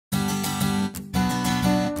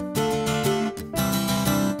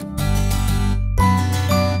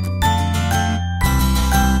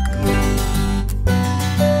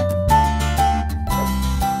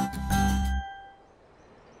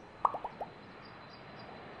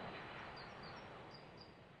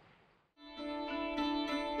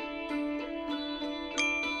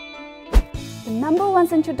No.1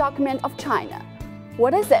 Central Document of China.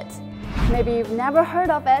 What is it? Maybe you've never heard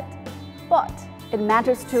of it, but it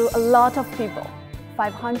matters to a lot of people,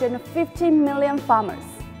 550 million farmers.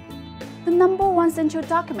 The No.1 Central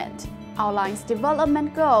Document outlines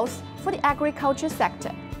development goals for the agriculture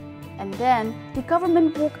sector, and then the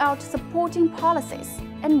government work out supporting policies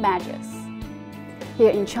and measures.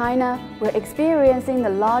 Here in China, we're experiencing the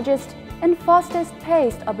largest and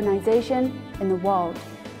fastest-paced urbanization in the world.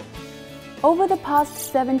 Over the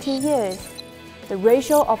past 70 years, the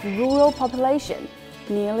ratio of rural population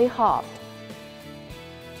nearly halved.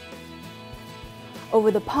 Over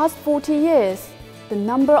the past 40 years, the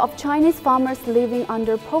number of Chinese farmers living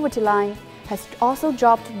under poverty line has also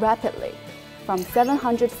dropped rapidly, from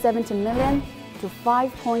 770 million to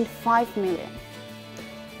 5.5 million.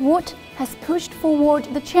 What has pushed forward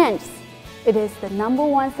the change? It is the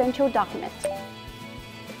No.1 Central Document.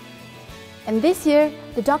 And this year,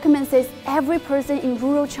 the document says every person in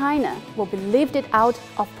rural China will be lifted out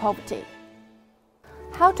of poverty.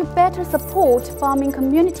 How to better support farming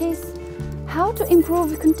communities, how to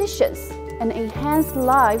improve conditions and enhance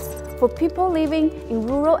lives for people living in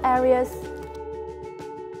rural areas.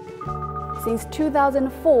 Since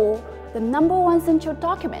 2004, the No.1 Central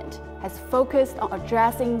Document has focused on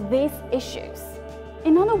addressing these issues.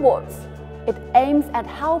 In other words, it aims at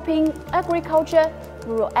helping agriculture,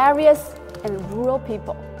 rural areas, and rural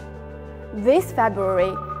people. This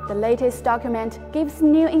February, the latest document gives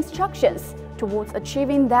new instructions towards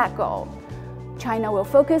achieving that goal. China will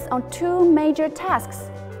focus on two major tasks: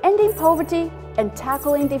 ending poverty and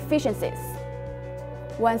tackling deficiencies.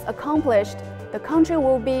 Once accomplished, the country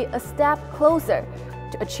will be a step closer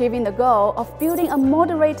to achieving the goal of building a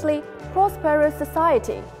moderately prosperous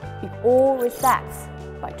society in all respects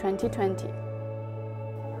by 2020.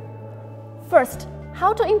 First,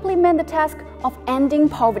 how to implement the task of ending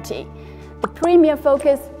poverty. The premier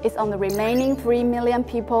focus is on the remaining 3 million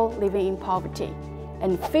people living in poverty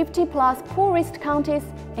and 50+ poorest counties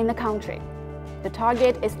in the country. The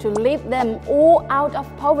target is to lift them all out of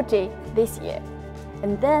poverty this year.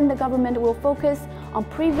 And then the government will focus on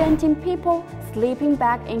preventing people slipping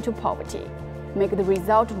back into poverty, make the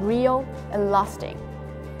result real and lasting.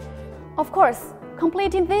 Of course,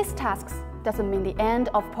 completing these tasks doesn't mean the end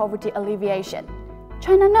of poverty alleviation.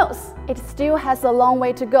 China knows it still has a long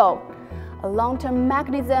way to go. A long-term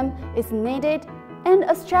mechanism is needed, and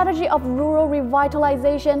a strategy of rural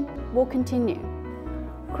revitalization will continue.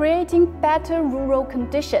 Creating better rural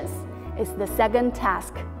conditions is the second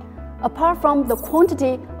task. Apart from the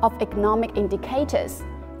quantity of economic indicators,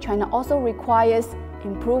 China also requires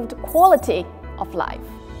improved quality of life.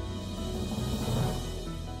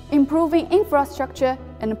 Improving infrastructure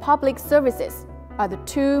and public services are the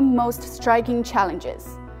two most striking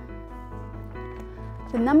challenges.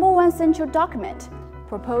 The No.1 Central Document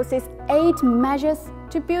proposes 8 measures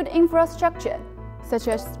to build infrastructure, such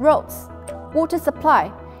as roads, water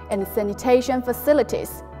supply, and sanitation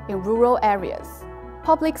facilities in rural areas.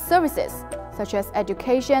 Public services, such as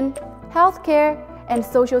education, healthcare, and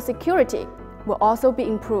social security, will also be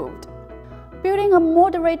improved. Building a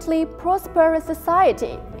moderately prosperous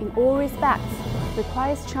society in all respects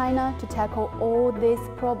requires China to tackle all these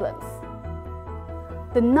problems.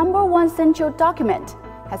 The No.1 Central Document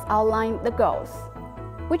has outlined the goals,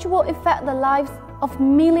 which will affect the lives of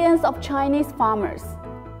millions of Chinese farmers.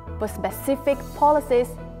 But specific policies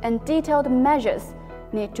and detailed measures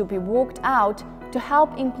need to be worked out to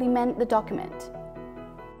help implement the document.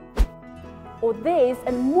 All these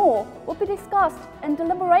and more will be discussed and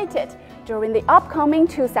deliberated during the upcoming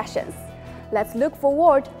 2 sessions. Let's look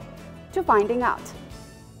forward to finding out.